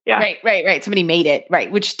 Right. Somebody made it,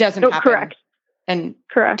 right? Which doesn't happen. Correct. And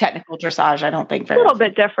technical dressage, I don't think a little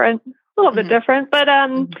bit different. Bit different, but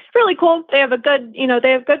really cool. They have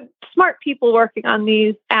good, smart people working on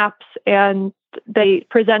these apps, and they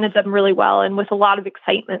presented them really well and with a lot of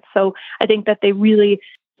excitement. So I think that they really,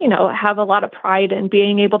 you know, have a lot of pride in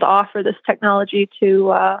being able to offer this technology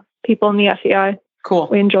to people in the FEI. Cool.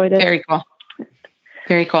 We enjoyed it. Very cool.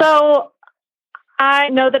 Very cool. So I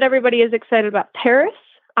know that everybody is excited about Paris.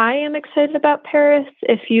 I am excited about Paris.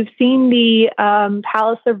 If you've seen the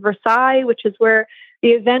Palace of Versailles, which is where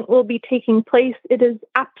the event will be taking place, it is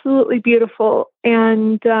absolutely beautiful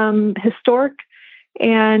and historic.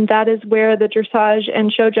 And that is where the dressage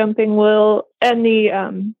and show jumping will, and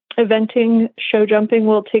the eventing, show jumping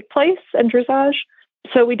will take place and dressage.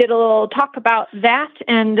 So we did a little talk about that.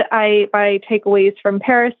 And my takeaways from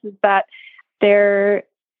Paris is that there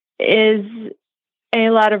is a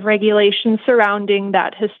lot of regulation surrounding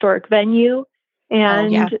that historic venue.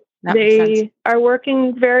 And they are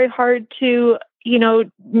working very hard to,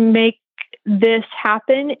 make this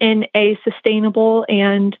happen in a sustainable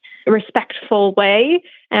and respectful way.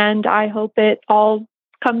 And I hope it all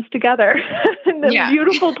comes together.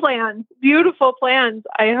 Beautiful plans.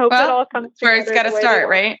 I hope it all comes together. Where it's got to start,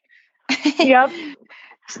 right? Yep.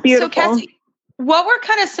 Beautiful. So Cassie, what were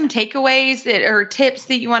kind of some takeaways or tips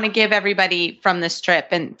that you want to give everybody from this trip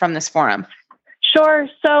and from this forum? Sure.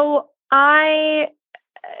 So I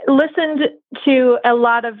listened to a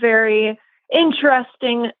lot of very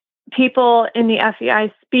interesting people in the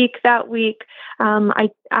FEI speak that week.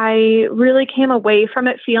 I really came away from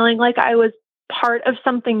it feeling like I was part of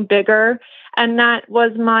something bigger. And that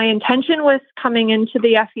was my intention with coming into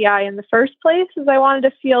the FEI in the first place, is I wanted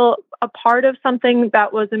to feel a part of something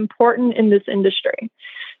that was important in this industry.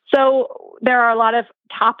 So there are a lot of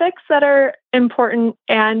topics that are important,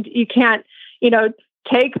 and you can't,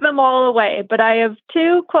 take them all away. But I have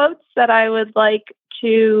two quotes that I would like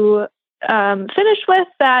to finish with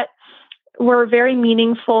that were very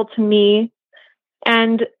meaningful to me.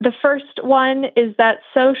 And the first one is that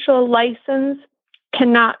social license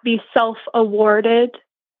cannot be self-awarded,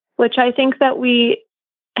 which I think that we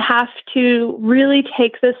have to really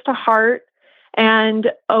take this to heart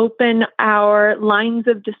and open our lines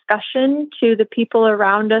of discussion to the people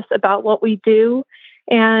around us about what we do,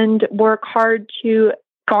 and work hard to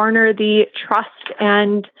garner the trust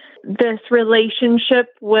and this relationship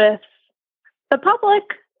with the public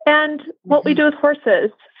and what we do with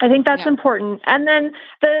horses. I think that's important. And then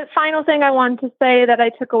the final thing I wanted to say that I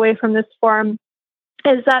took away from this forum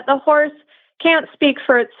is that the horse can't speak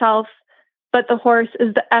for itself, but the horse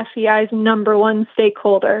is the FEI's number one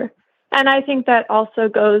stakeholder. And I think that also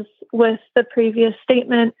goes with the previous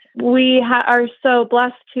statement. We are so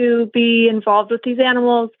blessed to be involved with these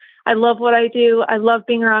animals. I love what I do. I love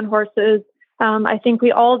being around horses. I think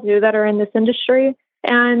we all do that are in this industry.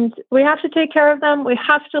 And we have to take care of them. We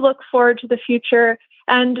have to look forward to the future.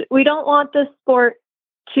 And we don't want this sport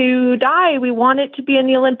to die. We want it to be in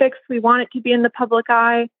the Olympics. We want it to be in the public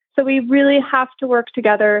eye. So we really have to work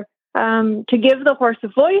together to give the horse a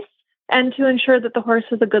voice and to ensure that the horse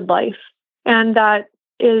has a good life. And that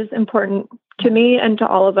is important to me and to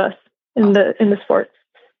all of us in the sport.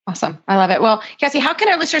 Awesome. I love it. Well, Cassie, how can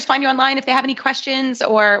our listeners find you online if they have any questions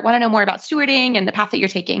or want to know more about stewarding and the path that you're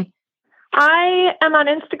taking? I am on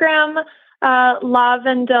Instagram,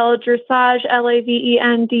 Lavendel Dressage,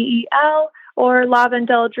 Lavendel, or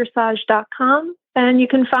lavendeldressage.com. And you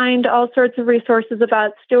can find all sorts of resources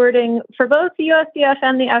about stewarding for both the USDF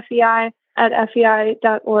and the FEI at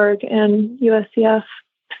fei.org and USDF.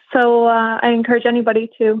 So I encourage anybody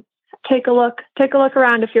to take a look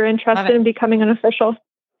around if you're interested in becoming an official.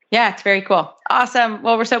 Yeah, it's very cool. Awesome.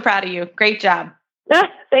 Well, we're so proud of you. Great job.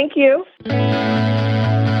 Thank you.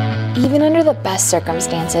 Even under the best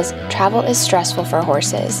circumstances, travel is stressful for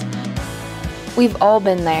horses. We've all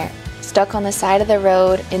been there, stuck on the side of the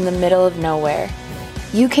road in the middle of nowhere.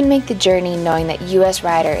 You can make the journey knowing that US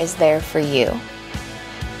Rider is there for you.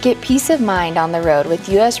 Get peace of mind on the road with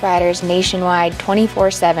US Rider's nationwide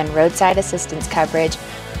 24/7 roadside assistance coverage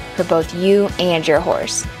for both you and your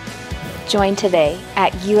horse. Join today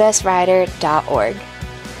at usrider.org.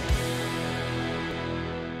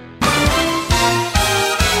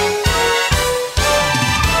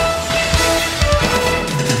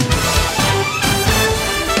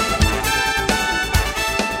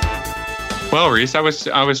 Well, Reese, I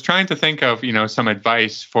was trying to think of, some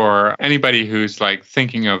advice for anybody who's like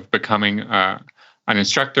thinking of becoming an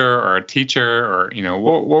instructor or a teacher, or,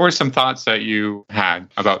 what were some thoughts that you had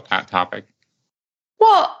about that topic?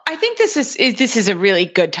 Well, I think this is a really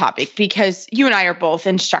good topic because you and I are both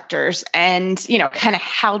instructors, and, kind of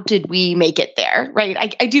how did we make it there,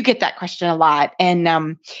 right? I do get that question a lot. And,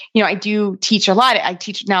 I do teach a lot. I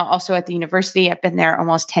teach now also at the university. I've been there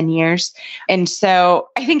almost 10 years. And so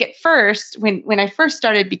I think at first, when I first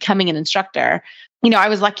started becoming an instructor, I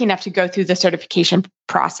was lucky enough to go through the certification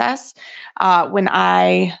process when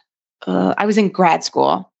I was in grad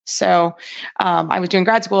school. So I was doing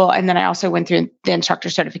grad school, and then I also went through the instructor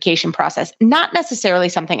certification process. Not necessarily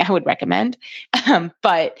something I would recommend,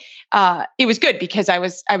 but it was good because I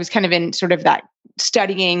was kind of in sort of that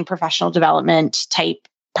studying professional development type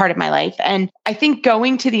part of my life. And I think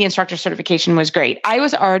going to the instructor certification was great. I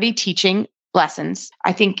was already teaching lessons.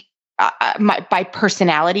 I think by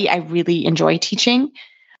personality, I really enjoy teaching.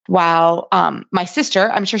 While my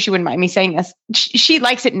sister, I'm sure she wouldn't mind me saying this, she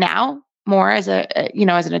likes it now more as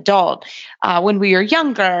as an adult. When we were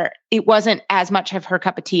younger, it wasn't as much of her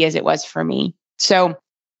cup of tea as it was for me. So,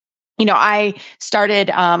 I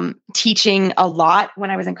started teaching a lot when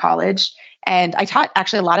I was in college, and I taught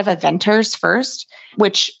actually a lot of eventers first,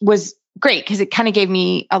 which was great because it kind of gave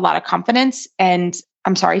me a lot of confidence. And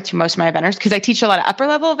I'm sorry to most of my eventers because I teach a lot of upper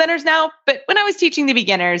level eventers now, but when I was teaching the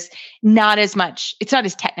beginners, not as much, it's not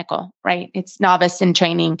as technical, right? It's novice and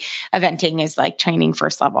training. Eventing is like training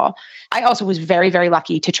first level. I also was very, very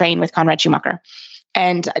lucky to train with Conrad Schumacher.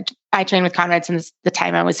 And I trained with Conrad since the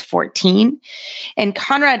time I was 14. And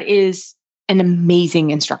Conrad is an amazing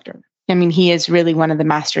instructor. I mean, he is really one of the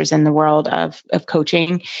masters in the world of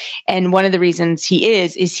coaching. And one of the reasons he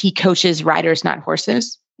is he coaches riders, not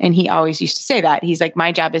horses. And he always used to say that. He's like,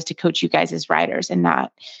 my job is to coach you guys as riders and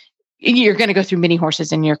not, you're going to go through many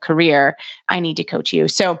horses in your career. I need to coach you.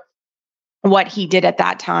 So what he did at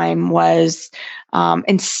that time was,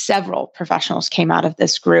 and several professionals came out of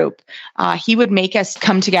this group, he would make us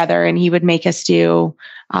come together and he would make us do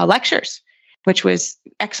lectures, which was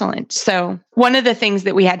excellent. So one of the things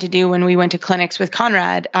that we had to do when we went to clinics with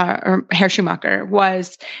Conrad or Herr Schumacher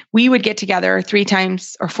was we would get together 3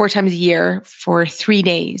 times or 4 times a year for 3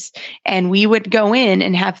 days. And we would go in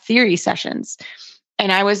and have theory sessions.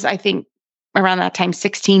 And I was, I think, around that time,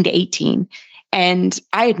 16 to 18. And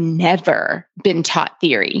I had never been taught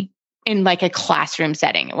theory in like a classroom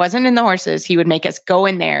setting. It wasn't in the horses. He would make us go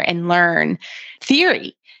in there and learn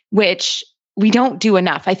theory, which we don't do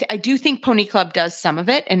enough. I do think Pony Club does some of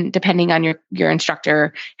it, and depending on your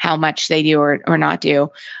instructor, how much they do or not do.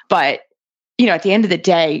 But, at the end of the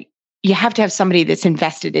day, you have to have somebody that's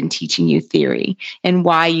invested in teaching you theory and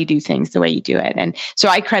why you do things the way you do it. And so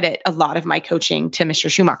I credit a lot of my coaching to Mr.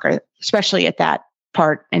 Schumacher, especially at that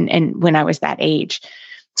part and when I was that age.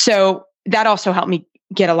 So that also helped me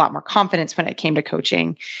get a lot more confidence when it came to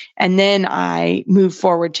coaching. And then I moved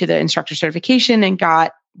forward to the instructor certification and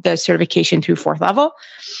got the certification through 4th level.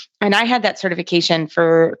 And I had that certification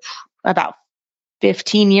for about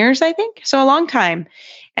 15 years, I think. So a long time.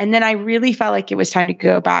 And then I really felt like it was time to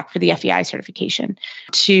go back for the FEI certification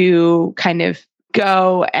to kind of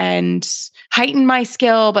go and heighten my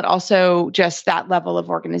skill, but also just that level of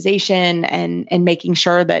organization and making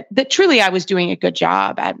sure that truly I was doing a good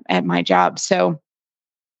job at my job. So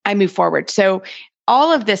I moved forward. So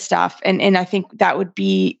all of this stuff, and I think that would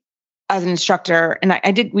be as an instructor,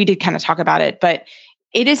 and we did kind of talk about it, but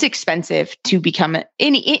it is expensive to become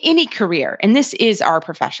any career. And this is our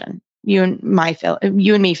profession. You and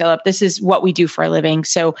me, Philip, this is what we do for a living.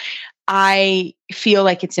 So I feel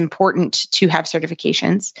like it's important to have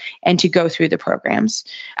certifications and to go through the programs.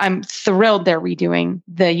 I'm thrilled they're redoing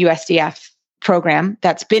the USDF program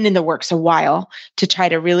that's been in the works a while to try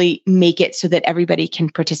to really make it so that everybody can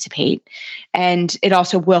participate. And it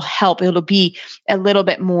also will help. It'll be a little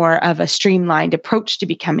bit more of a streamlined approach to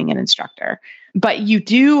becoming an instructor. But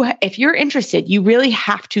if you're interested, you really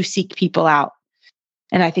have to seek people out.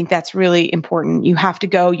 And I think that's really important. You have to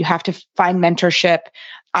go, you have to find mentorship.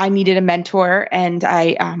 I needed a mentor, and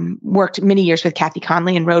I worked many years with Kathy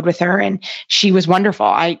Conley and rode with her, and she was wonderful.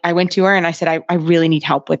 I went to her and I said, I really need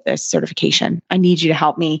help with this certification. I need you to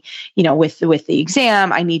help me, with the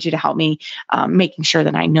exam. I need you to help me making sure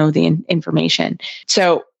that I know the information.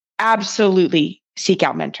 So absolutely seek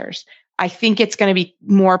out mentors. I think it's going to be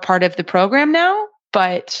more part of the program now.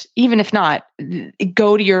 But even if not,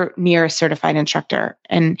 go to your nearest certified instructor,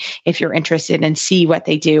 and if you're interested, and see what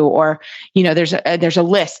they do. Or, there's a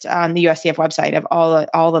list on the USDF website of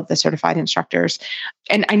all of the certified instructors,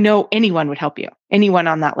 and I know anyone would help you. Anyone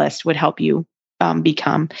on that list would help you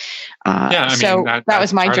become. So that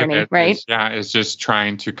was my journey, right? Is just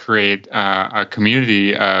trying to create a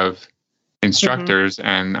community of instructors,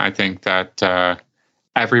 and I think that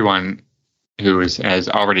everyone who has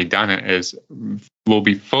already done it will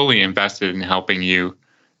be fully invested in helping you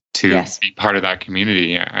to be part of that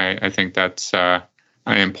community. I think that's an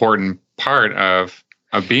important part of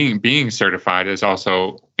being certified, is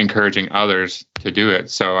also encouraging others to do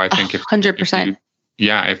it. So I think 100%.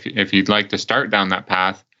 If you'd like to start down that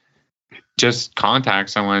path, just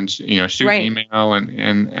contact someone, shoot an email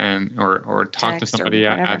and or talk to somebody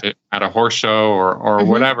at a horse show or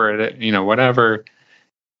whatever.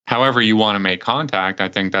 However you want to make contact, I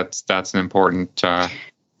think that's an important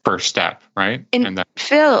first step, right? And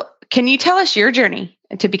Phil, can you tell us your journey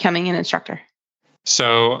to becoming an instructor?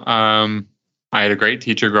 So I had a great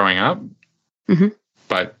teacher growing up,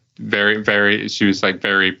 but very, very, she was like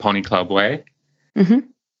very Pony Club way,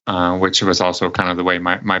 which was also kind of the way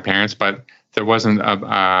my parents, but there wasn't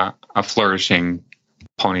a flourishing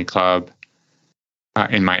pony club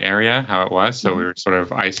in my area, how it was. So we were sort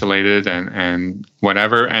of isolated and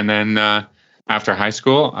whatever. And then after high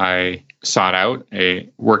school, I sought out a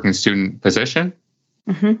working student position.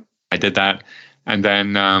 I did that. And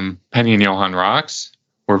then Penny and Johan Rocks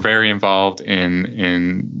were very involved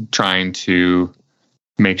in trying to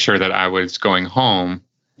make sure that I was going home,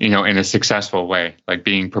 in a successful way, like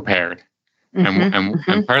being prepared. And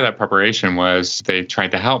part of that preparation was they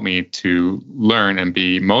tried to help me to learn and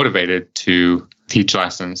be motivated to teach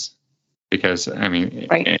lessons, because at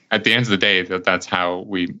the end of the day, that's how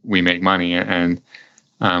we make money. And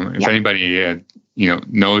if anybody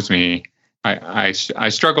knows me, I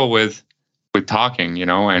struggle with talking,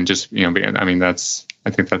 and just I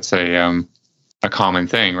think that's a common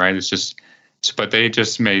thing, right? It's just, but they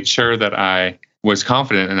just made sure that I was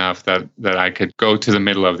confident enough that I could go to the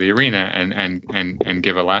middle of the arena and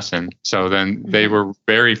give a lesson. So then they were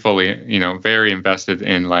very fully, very invested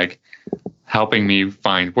in like helping me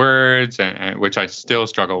find words, and which I still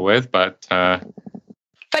struggle with. But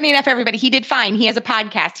funny enough, everybody, he did fine. He has a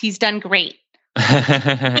podcast. He's done great.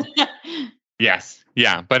 Yes,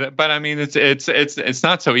 yeah, but I mean, it's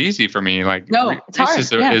not so easy for me. Like, no, it's hard.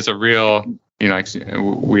 Is a real. Like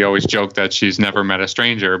we always joke that she's never met a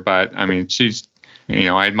stranger, but I mean, she's,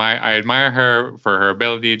 I admire her for her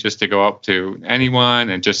ability just to go up to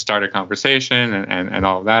anyone and just start a conversation and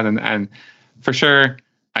all of that. And for sure,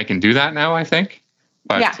 I can do that now, I think.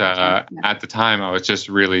 But at the time, I was just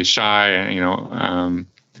really shy. And,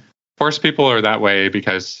 horse people are that way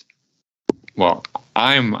because, well,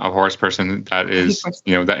 I'm a horse person that is,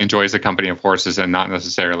 that enjoys the company of horses and not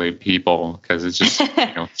necessarily people, because it's just,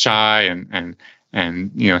 shy and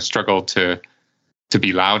struggle to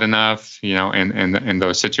be loud enough, in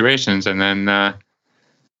those situations. And then,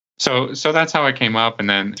 so that's how I came up. And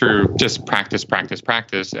then through just practice.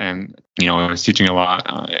 And, I was teaching a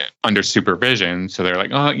lot under supervision. So they're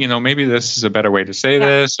like, oh, maybe this is a better way to say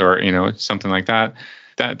this, or, something like that.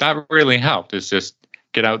 That really helped. It's just,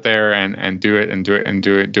 get out there and do it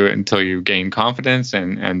until you gain confidence.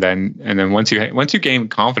 And then once you gain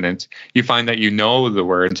confidence, you find that the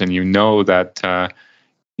words and that,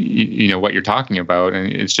 what you're talking about.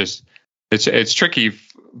 And it's tricky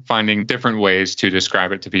finding different ways to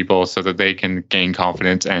describe it to people so that they can gain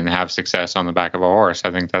confidence and have success on the back of a horse.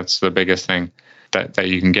 I think that's the biggest thing that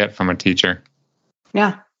you can get from a teacher.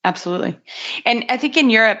 Yeah, absolutely. And I think in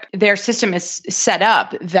Europe, their system is set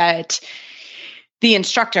up that the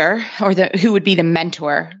instructor, or who would be the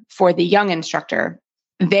mentor for the young instructor,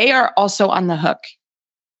 they are also on the hook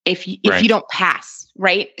if you don't pass,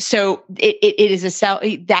 right? So it is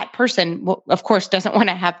that person, of course, doesn't want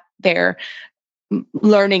to have their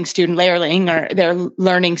learning student or their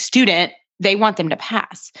learning student. They want them to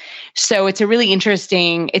pass. So it's a really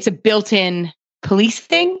interesting. It's a built-in police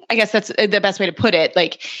thing. I guess that's the best way to put it.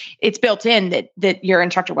 Like, it's built in that your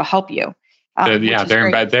instructor will help you.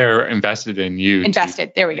 They're invested in you.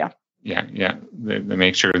 Invested. There we go. Yeah. They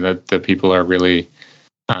make sure that the people are really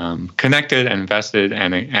connected and invested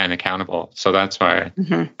and accountable. So that's why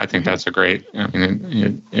I think that's a great. I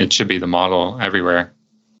mean, it should be the model everywhere.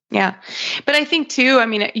 Yeah, but I think too. I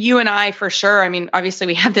mean, you and I for sure. I mean, obviously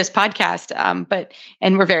we have this podcast,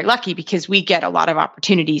 and we're very lucky because we get a lot of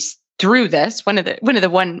opportunities through this. One of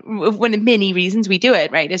the many reasons we do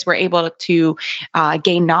it, right, is we're able to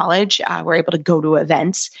gain knowledge. We're able to go to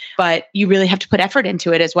events, but you really have to put effort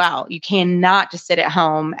into it as well. You cannot just sit at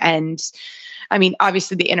home and, I mean,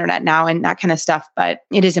 obviously the internet now and that kind of stuff, but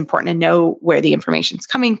it is important to know where the information is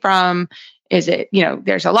coming from. Is it,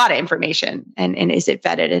 there's a lot of information and is it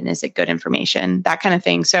vetted and is it good information, that kind of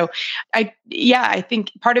thing. So I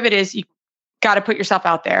think part of it is you got to put yourself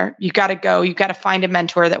out there. You got to go. You got to find a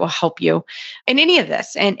mentor that will help you in any of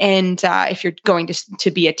this. And if you're going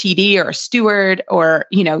to be a TD or a steward, or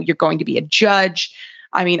you're going to be a judge,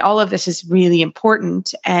 I mean, all of this is really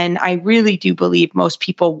important. And I really do believe most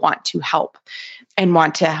people want to help and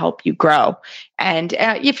want to help you grow. And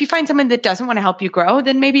if you find someone that doesn't want to help you grow,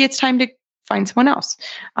 then maybe it's time to find someone else.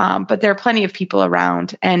 But there are plenty of people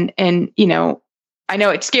around, and I know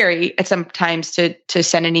it's scary at sometimes to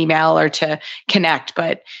send an email or to connect,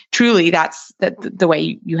 but truly that's the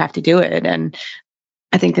way you have to do it. And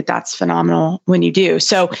I think that's phenomenal when you do.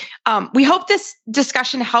 So we hope this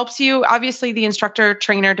discussion helps you. Obviously, the instructor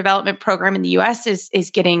trainer development program in the US is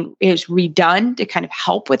redone to kind of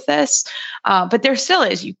help with this. But there still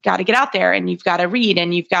is. You've got to get out there and you've got to read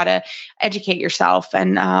and you've got to educate yourself.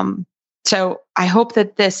 And So I hope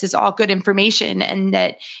that this is all good information and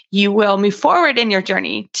that you will move forward in your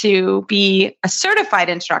journey to be a certified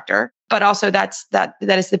instructor, but also that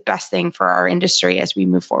is the best thing for our industry as we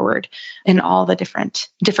move forward in all the different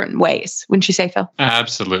ways. Wouldn't you say, Phil?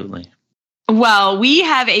 Absolutely. Well, we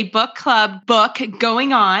have a book club book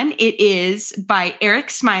going on. It is by Eric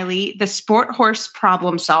Smiley, The Sport Horse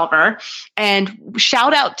Problem Solver. And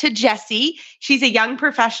shout out to Jessie. She's a young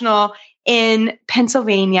professional in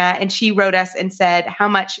Pennsylvania, and she wrote us and said how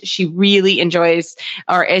much she really enjoys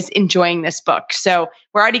or is enjoying this book. So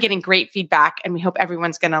we're already getting great feedback, and we hope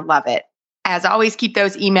everyone's going to love it. As always, keep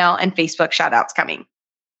those email and Facebook shout outs coming.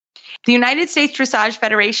 The United States Dressage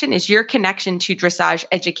Federation is your connection to dressage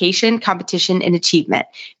education, competition, and achievement.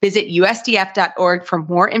 Visit usdf.org for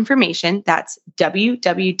more information. That's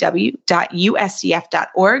www.usdf.org,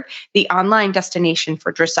 the online destination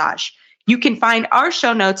for dressage. You can find our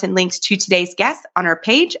show notes and links to today's guest on our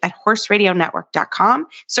page at horseradionetwork.com.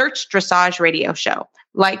 Search Dressage Radio Show.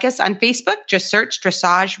 Like us on Facebook, just search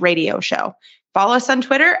Dressage Radio Show. Follow us on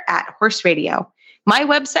Twitter at Horse Radio. My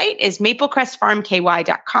website is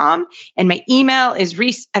maplecrestfarmky.com, and my email is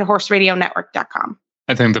reese@horseradionetwork.com.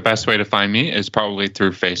 I think the best way to find me is probably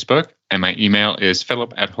through Facebook, and my email is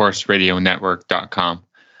philip@horseradionetwork.com.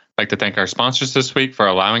 I'd like to thank our sponsors this week for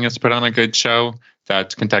allowing us to put on a good show.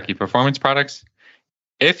 That's Kentucky Performance Products.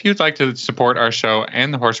 If you'd like to support our show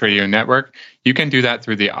and the Horse Radio Network, you can do that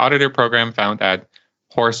through the auditor program found at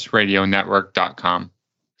horseradionetwork.com.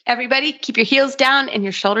 Everybody, keep your heels down and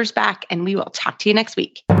your shoulders back, and we will talk to you next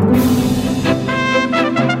week.